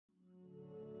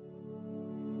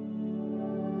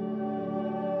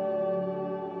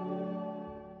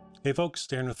Hey folks,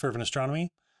 Darren with Fervent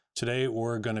Astronomy. Today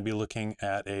we're going to be looking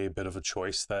at a bit of a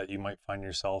choice that you might find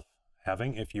yourself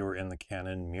having if you're in the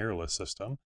Canon mirrorless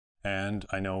system. And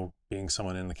I know, being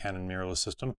someone in the Canon mirrorless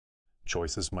system,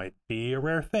 choices might be a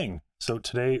rare thing. So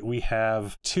today we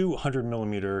have two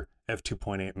 100mm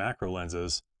f2.8 macro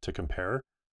lenses to compare,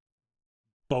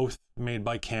 both made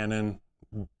by Canon.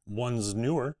 One's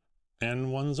newer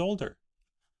and one's older.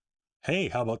 Hey,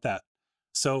 how about that?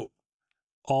 So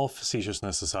all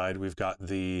facetiousness aside, we've got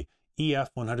the EF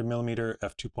 100mm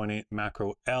f2.8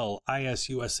 macro L IS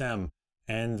USM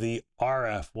and the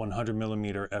RF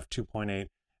 100mm f2.8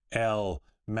 L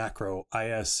macro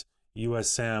IS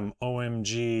USM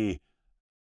OMG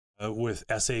with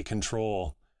SA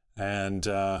control. And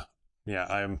yeah,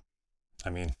 I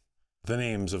mean, the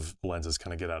names of lenses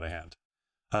kind of get out of hand.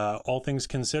 All things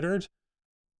considered,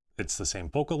 it's the same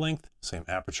focal length, same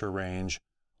aperture range.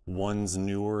 One's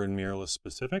newer and mirrorless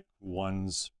specific,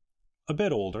 one's a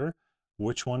bit older.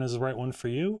 Which one is the right one for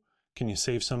you? Can you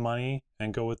save some money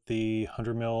and go with the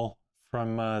 100mm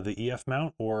from the EF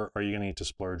mount, or are you going to need to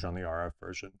splurge on the RF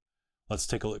version? Let's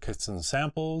take a look at some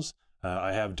samples.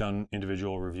 I have done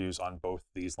individual reviews on both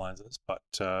these lenses, but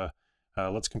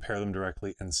let's compare them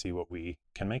directly and see what we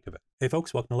can make of it. Hey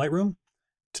folks, welcome to Lightroom.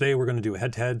 Today we're going to do a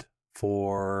head-to-head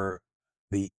for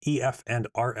the EF and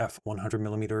RF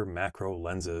 100mm macro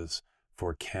lenses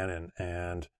for Canon.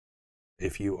 And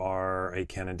if you are a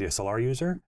Canon DSLR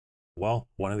user, well,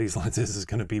 one of these lenses is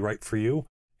going to be right for you.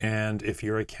 And if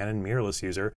you're a Canon mirrorless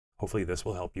user, hopefully this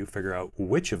will help you figure out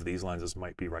which of these lenses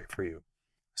might be right for you.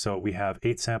 So we have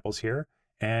 8 samples here,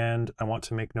 and I want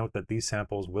to make note that these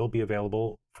samples will be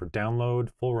available for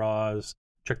download, full RAWs.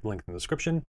 Check the link in the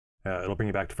description. It'll bring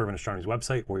you back to Fervent Astronomy's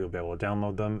website where you'll be able to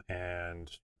download them and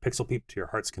pixel peep to your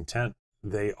heart's content.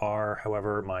 They are,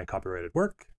 however, my copyrighted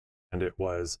work, and it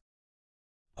was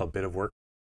a bit of work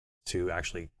to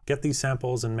actually get these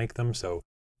samples and make them. So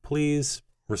please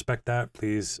respect that.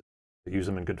 Please use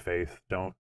them in good faith.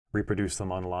 Don't reproduce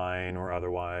them online or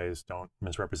otherwise. Don't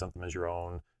misrepresent them as your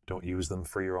own. Don't use them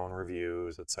for your own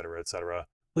reviews, etc., etc.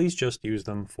 Please just use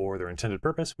them for their intended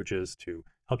purpose, which is to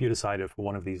help you decide if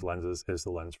one of these lenses is the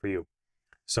lens for you.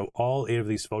 So all 8 of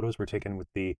these photos were taken with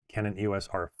the Canon EOS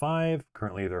R5,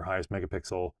 currently their highest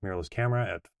megapixel mirrorless camera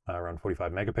at around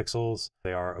 45 megapixels.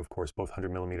 They are, of course, both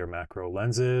 100mm macro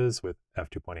lenses with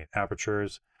f2.8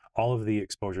 apertures. All of the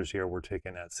exposures here were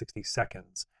taken at 60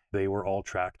 seconds. They were all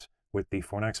tracked with the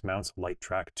Fornax Mounts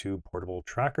LighTrack II portable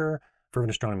tracker.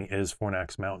 Fervent Astronomy is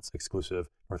Fornax Mounts' exclusive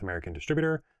North American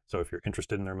distributor. So if you're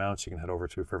interested in their mounts, you can head over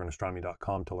to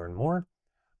ferventastronomy.com to learn more.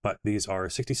 But these are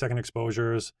 60-second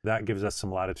exposures. That gives us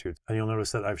some latitude. And you'll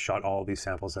notice that I've shot all of these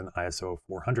samples in ISO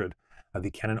 400.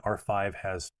 The Canon R5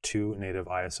 has 2 native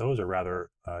ISOs, or rather,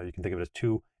 you can think of it as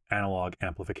 2 analog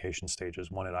amplification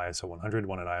stages, one at ISO 100,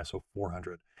 one at ISO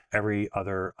 400. Every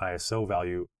other ISO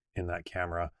value in that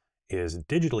camera is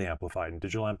digitally amplified, and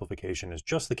digital amplification is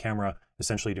just the camera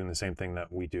essentially doing the same thing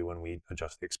that we do when we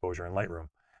adjust the exposure in Lightroom.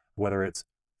 Whether it's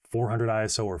 400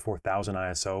 ISO or 4000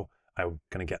 ISO, I'm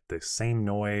going to get the same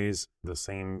noise, the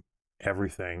same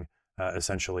everything,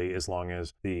 essentially, as long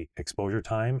as the exposure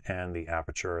time and the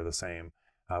aperture are the same.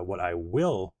 What I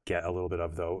will get a little bit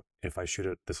of, though, if I shoot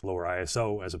at this lower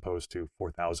ISO as opposed to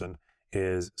 4000,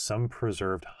 is some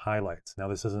preserved highlights. Now,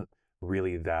 this isn't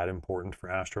really that important for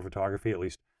astrophotography, at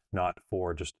least not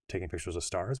for just taking pictures of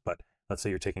stars, but let's say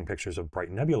you're taking pictures of bright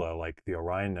nebula like the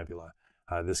Orion Nebula.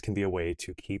 This can be a way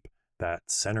to keep that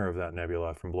center of that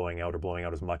nebula from blowing out, or blowing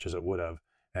out as much as it would have,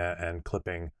 and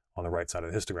clipping on the right side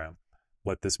of the histogram.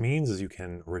 What this means is you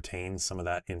can retain some of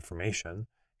that information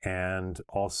and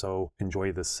also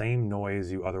enjoy the same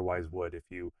noise you otherwise would if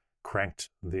you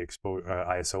cranked the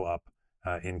ISO up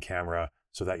in camera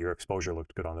so that your exposure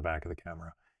looked good on the back of the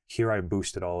camera. Here I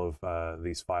boosted all of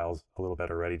these files a little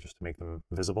bit already just to make them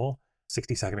visible.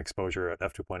 60-second exposure at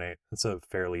f2.8, that's a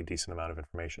fairly decent amount of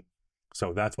information.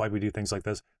 So that's why we do things like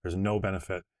this. There's no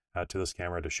benefit to this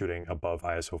camera to shooting above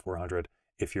ISO 400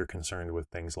 if you're concerned with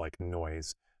things like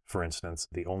noise. For instance,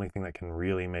 the only thing that can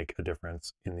really make a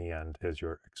difference in the end is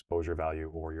your exposure value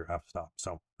or your f-stop.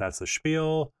 So that's the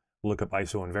spiel. Look up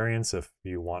ISO invariance if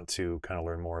you want to kind of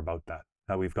learn more about that.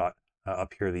 We've got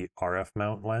up here the RF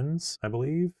mount lens, I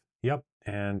believe. Yep.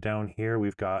 And down here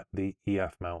we've got the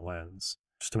EF mount lens.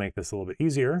 Just to make this a little bit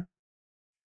easier,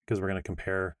 because we're going to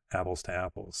compare apples to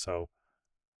apples. So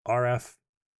RF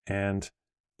and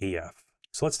EF.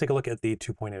 So let's take a look at the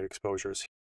 2.8 exposures.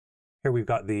 Here we've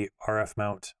got the RF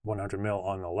mount 100mm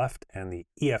on the left and the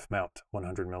EF mount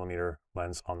 100mm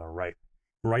lens on the right.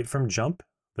 Right from jump,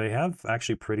 they have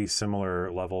actually pretty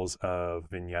similar levels of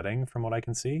vignetting from what I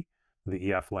can see.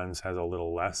 the EF lens has a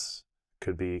little less,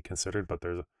 could be considered, but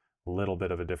there's a little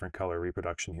bit of a different color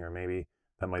reproduction here. Maybe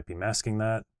that might be masking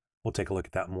that. We'll take a look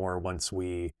at that more once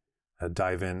we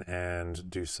dive in and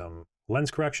do some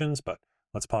lens corrections, but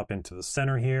let's pop into the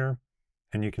center here.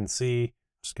 And you can see,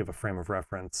 just give a frame of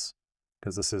reference,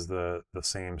 because this is the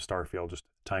same star field, just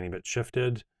a tiny bit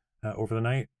shifted over the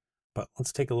night. But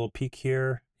let's take a little peek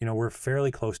here. You know, we're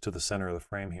fairly close to the center of the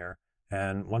frame here.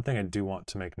 And one thing I do want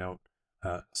to make note,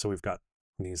 so we've got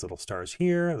these little stars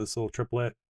here, this little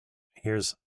triplet.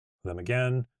 Here's them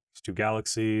again, these two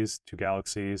galaxies.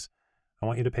 I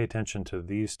want you to pay attention to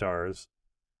these stars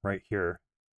right here,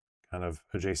 kind of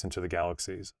adjacent to the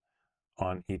galaxies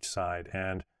on each side.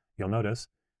 And you'll notice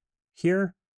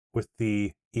here with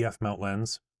the EF mount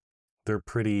lens, they're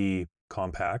pretty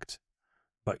compact.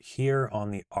 But here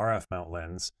on the RF mount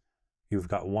lens, you've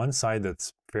got one side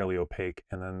that's fairly opaque,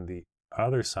 and then the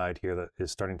other side here that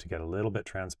is starting to get a little bit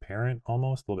transparent,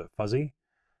 almost a little bit fuzzy.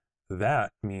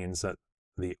 That means that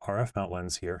the RF mount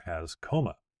lens here has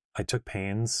coma. I took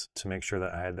pains to make sure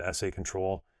that I had the SA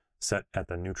control set at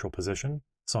the neutral position.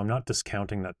 So I'm not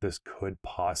discounting that this could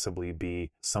possibly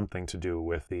be something to do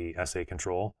with the SA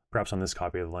control. Perhaps on this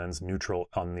copy of the lens, neutral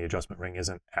on the adjustment ring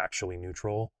isn't actually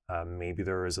neutral. Maybe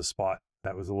there is a spot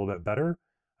that was a little bit better.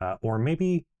 Or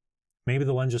maybe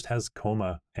the lens just has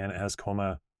coma, and it has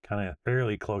coma kind of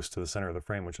fairly close to the center of the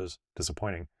frame, which is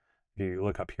disappointing. If you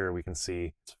look up here, we can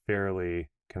see it's fairly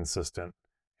consistent,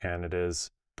 and it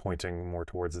is pointing more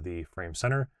towards the frame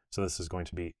center. So this is going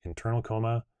to be internal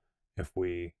coma. If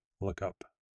we look up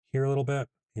here a little bit,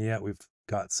 yeah, we've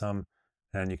got some,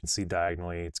 and you can see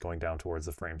diagonally it's going down towards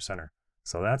the frame center.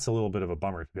 So that's a little bit of a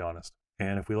bummer, to be honest.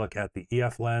 And if we look at the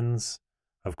EF lens,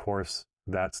 of course,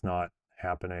 that's not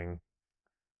happening.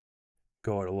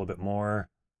 Go out a little bit more.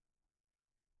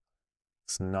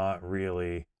 It's not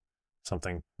really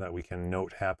something that we can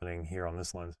note happening here on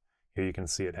this lens. Here you can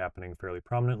see it happening fairly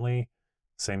prominently.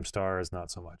 Same stars,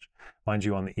 not so much. Mind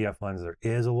you, on the EF lens, there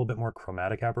is a little bit more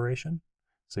chromatic aberration.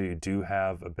 So you do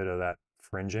have a bit of that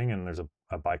fringing, and there's a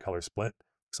bicolor split.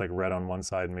 Looks like red on one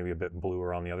side, maybe a bit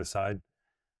bluer on the other side.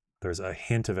 There's a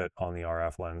hint of it on the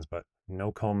RF lens, but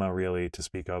no coma really to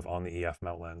speak of on the EF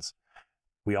mount lens.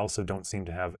 We also don't seem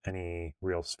to have any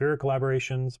real spherical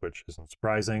aberrations, which isn't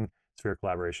surprising. Spherical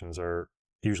aberrations are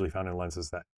usually found in lenses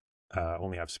that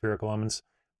only have spherical elements,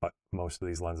 but most of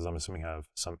these lenses, I'm assuming, have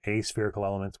some aspherical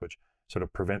elements, which sort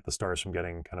of prevent the stars from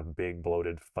getting kind of big,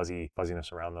 bloated,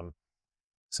 fuzziness around them.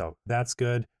 So that's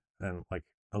good. And like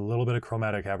a little bit of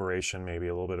chromatic aberration, maybe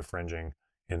a little bit of fringing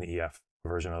in the EF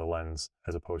version of the lens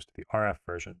as opposed to the RF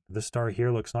version. This star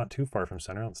here looks not too far from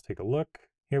center. Let's take a look.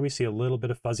 Here we see a little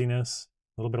bit of fuzziness,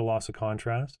 a little bit of loss of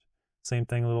contrast. Same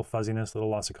thing, a little fuzziness, a little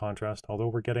loss of contrast, although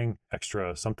we're getting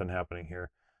extra something happening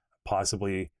here.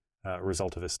 Possibly a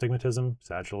result of astigmatism,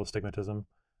 sagittal astigmatism,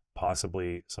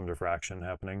 possibly some diffraction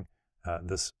happening.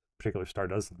 This particular star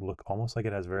does look almost like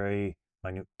it has very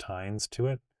minute tines to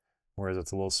it, whereas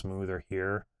it's a little smoother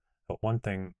here. But one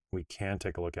thing we can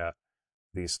take a look at,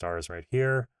 these stars right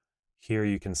here. Here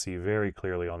you can see very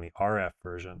clearly on the RF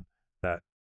version that,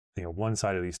 you know, one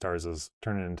side of these stars is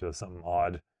turning into something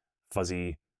odd,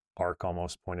 fuzzy arc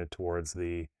almost pointed towards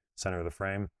the center of the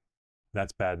frame.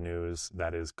 That's bad news.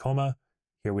 That is coma.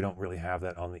 Here we don't really have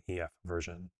that on the EF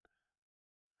version.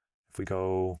 If we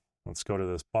go, let's go to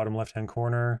this bottom left-hand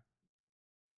corner.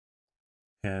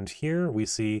 And here we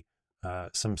see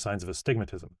some signs of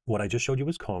astigmatism. What I just showed you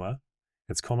was coma.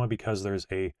 It's coma because there's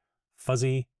a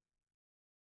fuzzy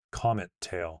comet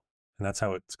tail. And that's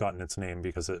how it's gotten its name,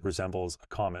 because it resembles a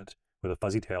comet with a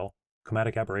fuzzy tail.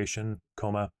 Chromatic aberration,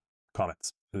 coma,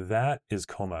 comets. That is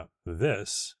coma.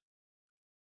 This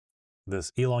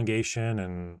elongation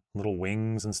and little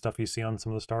wings and stuff you see on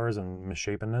some of the stars and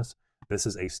misshapenness, this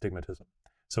is astigmatism.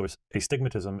 So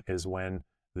astigmatism is when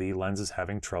the lens is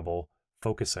having trouble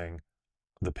focusing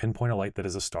the pinpoint of light that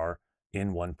is a star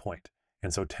in one point.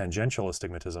 And so tangential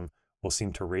astigmatism will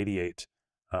seem to radiate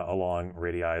along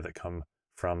radii that come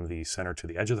from the center to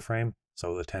the edge of the frame.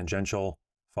 So the tangential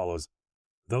follows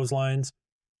those lines.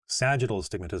 Sagittal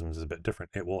astigmatism is a bit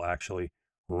different. It will actually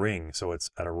ring, so it's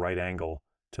at a right angle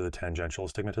to the tangential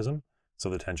astigmatism. So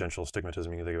the tangential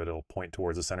astigmatism, you can think of it, it'll point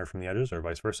towards the center from the edges or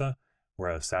vice versa,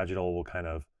 whereas sagittal will kind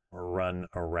of run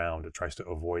around. It tries to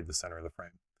avoid the center of the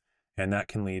frame. And that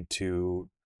can lead to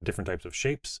different types of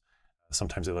shapes.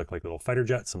 Sometimes they look like little fighter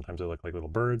jets, sometimes they look like little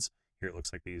birds. Here it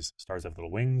looks like these stars have little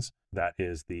wings. That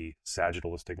is the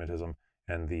sagittal astigmatism,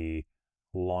 and the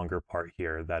longer part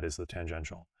here, that is the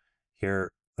tangential.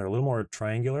 Here, they're a little more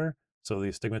triangular, so the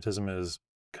astigmatism is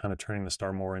kind of turning the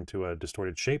star more into a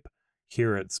distorted shape.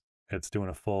 Here it's it's doing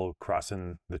a full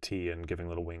crossing the T and giving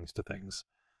little wings to things.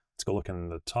 Let's go look in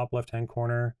the top left-hand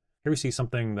corner. Here we see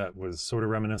something that was sort of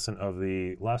reminiscent of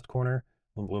the last corner,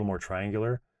 a little more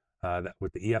triangular, that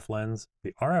with the EF lens.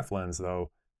 The RF lens,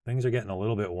 though, things are getting a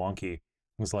little bit wonky. It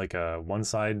was like one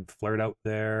side flared out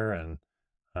there, and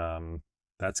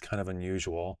that's kind of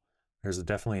unusual. There's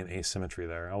definitely an asymmetry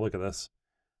there. I'll look at this.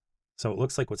 So it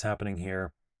looks like what's happening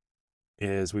here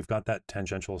is we've got that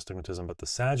tangential astigmatism, but the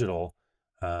sagittal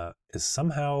is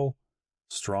somehow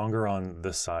stronger on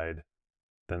this side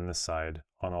than this side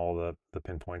on all the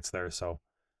pinpoints there. So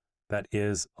that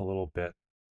is a little bit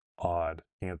odd,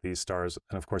 looking at these stars.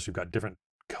 And of course, you've got different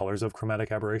colors of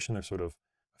chromatic aberration. They're sort of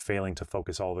failing to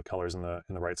focus all the colors in the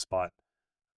right spot,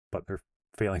 but they're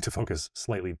failing to focus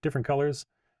slightly different colors.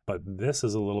 But this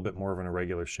is a little bit more of an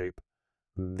irregular shape.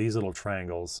 These little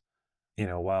triangles, you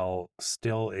know, while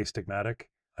still astigmatic,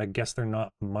 I guess they're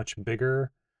not much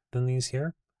bigger than these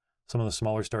here. Some of the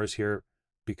smaller stars here,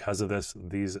 because of this,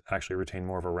 these actually retain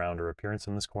more of a rounder appearance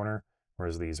in this corner,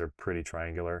 whereas these are pretty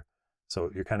triangular. So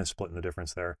you're kind of splitting the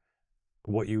difference there.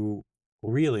 What you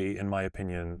really, in my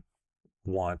opinion,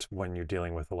 want when you're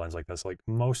dealing with a lens like this, like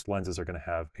most lenses are going to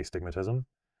have astigmatism.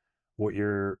 What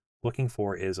you're looking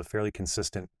for is a fairly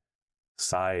consistent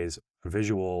size,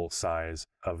 visual size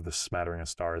of the smattering of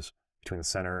stars between the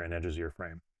center and edges of your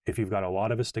frame. If you've got a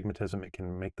lot of astigmatism, it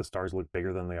can make the stars look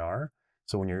bigger than they are.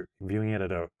 So when you're viewing it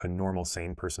at a normal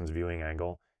sane person's viewing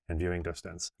angle and viewing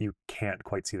distance, you can't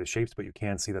quite see the shapes, but you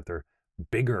can see that they're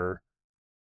bigger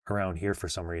around here for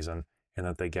some reason, and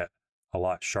that they get a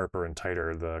lot sharper and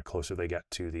tighter the closer they get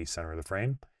to the center of the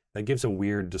frame. That gives a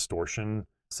weird distortion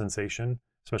sensation,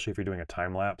 especially if you're doing a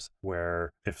time lapse,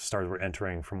 where if stars were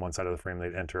entering from one side of the frame,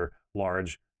 they'd enter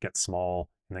large, get small,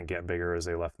 and then get bigger as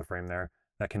they left the frame there.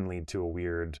 That can lead to a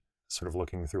weird sort of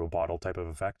looking through a bottle type of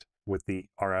effect. With the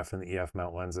RF and the EF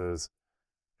mount lenses,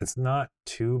 it's not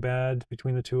too bad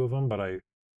between the two of them, but I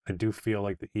do feel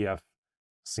like the EF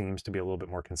seems to be a little bit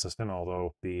more consistent,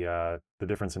 although the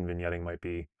difference in vignetting might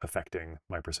be affecting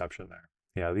my perception there.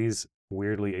 Yeah, these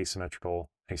weirdly asymmetrical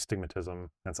astigmatism,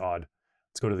 that's odd.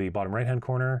 Let's go to the bottom right-hand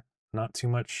corner. Not too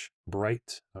much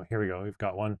bright. Oh, here we go, we've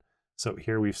got one. So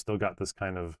here we've still got this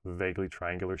kind of vaguely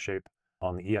triangular shape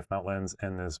on the EF mount lens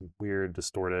and this weird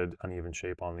distorted uneven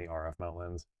shape on the RF mount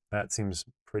lens. That seems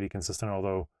pretty consistent,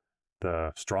 although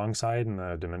the strong side and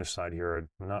the diminished side here,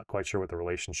 I'm not quite sure what the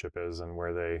relationship is and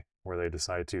where they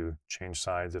decide to change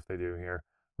sides if they do here.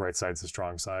 Right side's the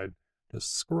strong side.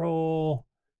 Just scroll.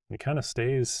 It kind of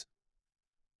stays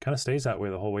that way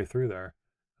the whole way through there.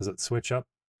 Does it switch up?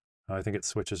 I think it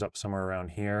switches up somewhere around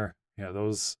here. Yeah,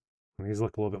 these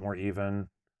look a little bit more even.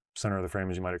 Center of the frame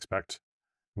as you might expect.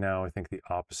 Now I think the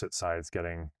opposite side's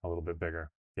getting a little bit bigger.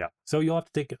 Yeah, so you'll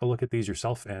have to take a look at these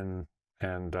yourself and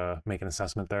make an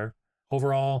assessment there.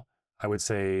 Overall, I would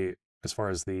say as far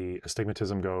as the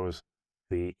astigmatism goes,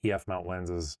 the EF mount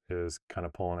lens is kind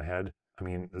of pulling ahead. I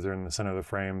mean, they're in the center of the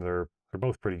frame. They're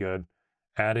both pretty good.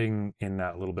 Adding in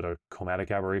that little bit of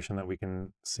chromatic aberration that we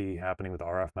can see happening with the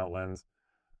RF mount lens,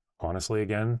 honestly,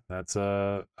 again, that's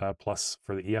a plus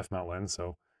for the EF mount lens.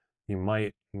 So you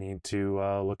might need to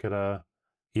look at a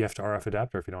EF to RF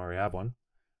adapter if you don't already have one,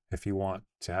 if you want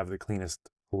to have the cleanest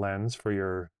lens for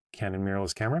your Canon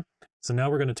mirrorless camera. So now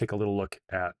we're going to take a little look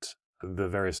at the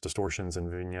various distortions and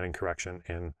vignetting correction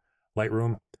in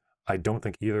Lightroom. I don't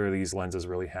think either of these lenses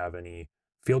really have any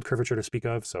field curvature to speak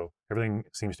of, so everything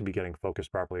seems to be getting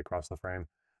focused properly across the frame,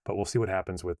 but we'll see what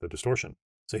happens with the distortion.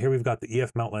 So here we've got the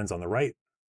EF mount lens on the right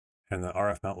and the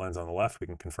RF mount lens on the left. We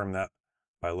can confirm that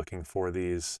by looking for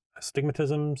these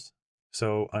astigmatisms.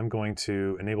 So I'm going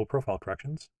to enable profile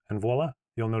corrections, and voila,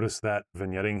 you'll notice that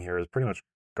vignetting here is pretty much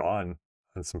gone.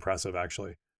 It's impressive,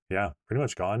 actually. Yeah, pretty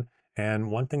much gone.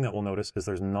 And one thing that we'll notice is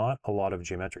there's not a lot of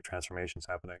geometric transformations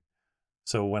happening.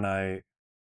 So when I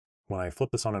flip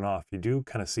this on and off, you do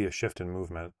kind of see a shift in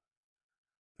movement.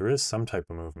 There is some type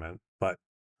of movement, but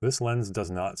this lens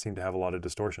does not seem to have a lot of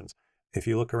distortions. If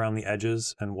you look around the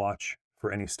edges and watch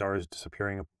for any stars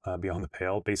disappearing beyond the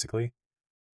pale, basically,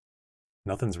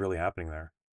 nothing's really happening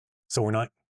there. So we're not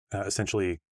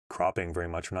essentially cropping very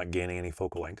much. We're not gaining any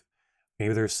focal length.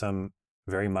 Maybe there's some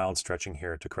very mild stretching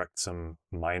here to correct some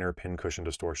minor pincushion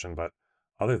distortion, but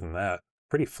other than that,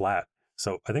 pretty flat.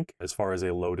 So I think as far as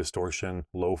a low distortion,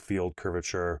 low field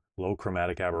curvature, low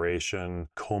chromatic aberration,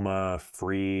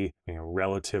 coma-free,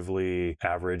 relatively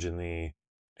average in the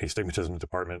astigmatism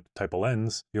department type of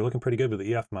lens, you're looking pretty good with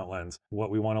the EF mount lens.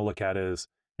 What we want to look at is,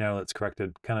 now that it's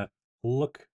corrected, kind of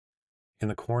look in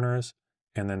the corners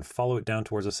and then follow it down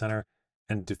towards the center.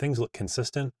 And do things look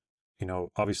consistent?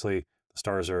 Obviously the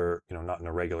stars are, not in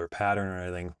a regular pattern or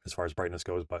anything as far as brightness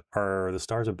goes, but are the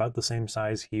stars about the same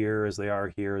size here as they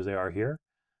are here as they are here?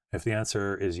 If the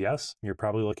answer is yes, you're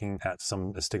probably looking at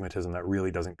some astigmatism that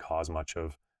really doesn't cause much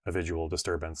of a visual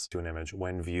disturbance to an image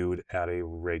when viewed at a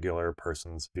regular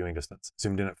person's viewing distance.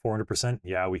 Zoomed in at 400%,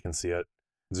 yeah, we can see it.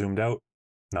 Zoomed out,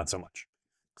 not so much.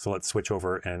 So let's switch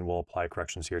over and we'll apply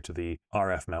corrections here to the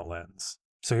RF mount lens.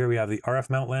 So here we have the RF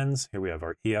mount lens. Here we have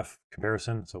our EF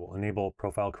comparison. So we'll enable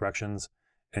profile corrections.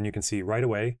 And you can see right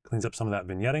away, cleans up some of that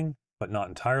vignetting, but not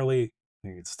entirely.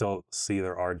 You can still see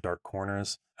there are dark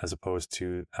corners as opposed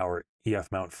to our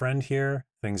EF mount friend here.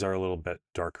 Things are a little bit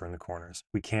darker in the corners.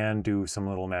 We can do some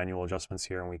little manual adjustments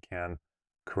here and we can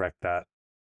correct that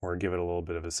or give it a little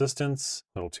bit of assistance,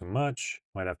 a little too much.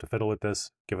 Might have to fiddle with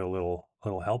this, give it a little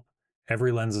help.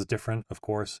 Every lens is different, of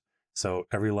course. So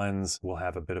every lens will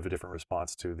have a bit of a different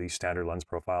response to the standard lens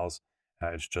profiles.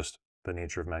 It's just the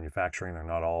nature of manufacturing. They're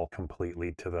not all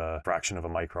completely to the fraction of a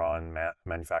micron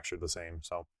manufactured the same.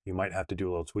 So you might have to do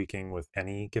a little tweaking with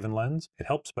any given lens. It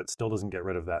helps, but still doesn't get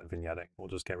rid of that vignetting. We'll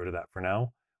just get rid of that for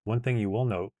now. One thing you will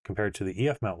note compared to the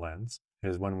EF mount lens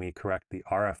is when we correct the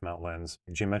RF mount lens,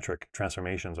 geometric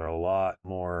transformations are a lot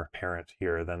more apparent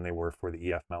here than they were for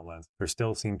the EF mount lens. There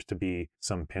still seems to be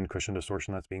some pin cushion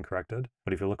distortion that's being corrected.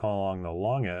 But if you look along the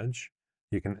long edge,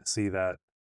 you can see that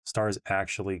stars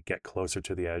actually get closer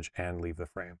to the edge and leave the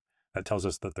frame. That tells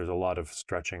us that there's a lot of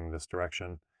stretching this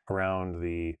direction around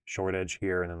the short edge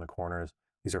here and in the corners.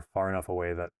 These are far enough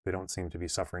away that they don't seem to be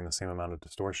suffering the same amount of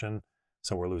distortion.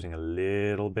 So we're losing a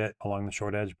little bit along the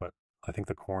short edge, but I think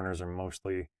the corners are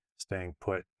mostly staying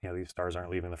put. These stars aren't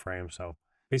leaving the frame. So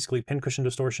basically pin cushion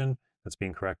distortion that's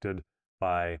being corrected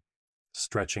by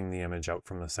stretching the image out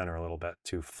from the center a little bit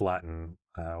to flatten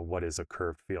what is a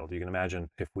curved field. You can imagine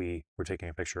if we were taking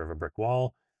a picture of a brick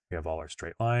wall, we have all our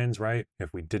straight lines, right? If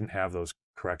we didn't have those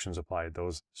corrections applied,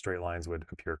 those straight lines would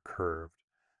appear curved.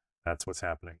 That's what's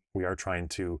happening. We are trying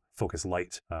to focus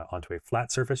light onto a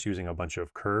flat surface using a bunch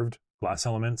of curved glass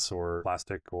elements or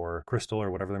plastic or crystal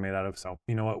or whatever they're made out of. So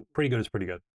you know what, pretty good is pretty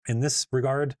good. In this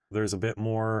regard, there's a bit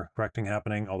more correcting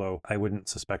happening, although I wouldn't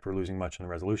suspect we're losing much in the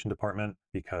resolution department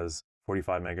because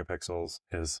 45 megapixels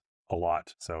is a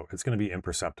lot. So it's going to be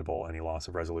imperceptible, any loss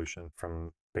of resolution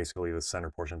from basically the center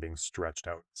portion being stretched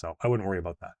out. So I wouldn't worry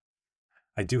about that.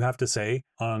 I do have to say,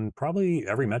 on probably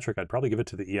every metric, I'd probably give it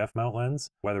to the EF mount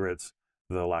lens, whether it's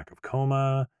the lack of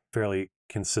coma, fairly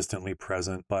consistently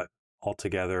present, but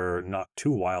altogether not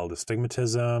too wild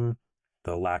astigmatism,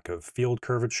 the lack of field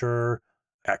curvature,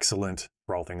 excellent,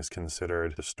 for all things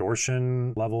considered,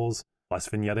 distortion levels, less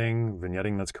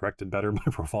vignetting that's corrected better by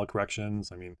profile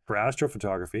corrections. I mean, for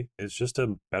astrophotography, it's just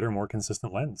a better, more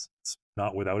consistent lens. It's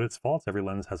not without its faults. Every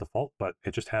lens has a fault, but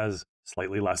it just has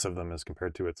slightly less of them as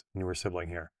compared to its newer sibling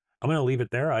here. I'm going to leave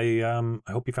it there. I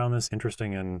hope you found this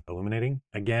interesting and illuminating.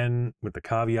 Again, with the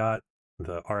caveat,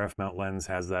 the RF mount lens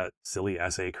has that silly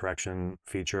SA correction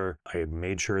feature. I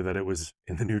made sure that it was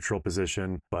in the neutral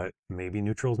position, but maybe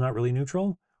neutral is not really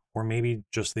neutral, or maybe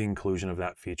just the inclusion of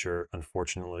that feature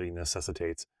unfortunately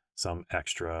necessitates some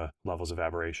extra levels of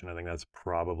aberration. I think that's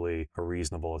probably a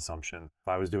reasonable assumption. If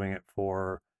I was doing it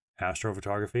for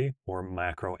astrophotography or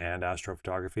macro and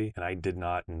astrophotography, and I did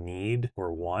not need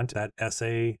or want that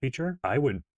SA feature, I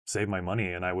would save my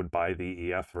money and I would buy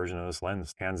the EF version of this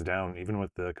lens, hands down, even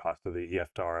with the cost of the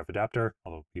EF to RF adapter,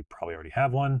 although you probably already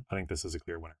have one. I think this is a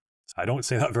clear winner. So I don't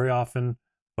say that very often,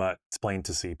 but it's plain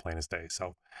to see, plain as day.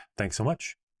 So thanks so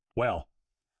much. Well,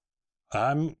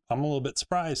 I'm a little bit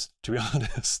surprised, to be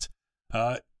honest.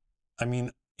 I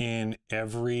mean, in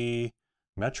every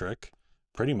metric,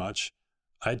 pretty much,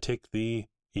 I'd take the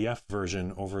EF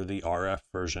version over the RF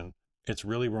version. It's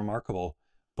really remarkable,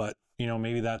 but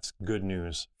maybe that's good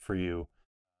news for you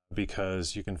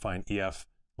because you can find EF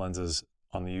lenses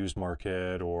on the used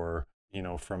market or,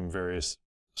 from various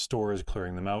stores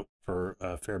clearing them out for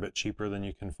a fair bit cheaper than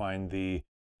you can find the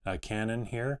Canon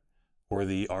here or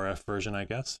the RF version, I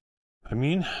guess. I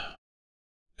mean,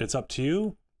 it's up to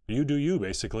you. You do you,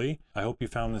 basically. I hope you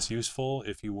found this useful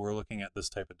if you were looking at this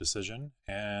type of decision.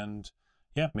 And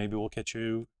yeah, maybe we'll catch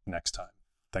you next time.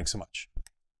 Thanks so much.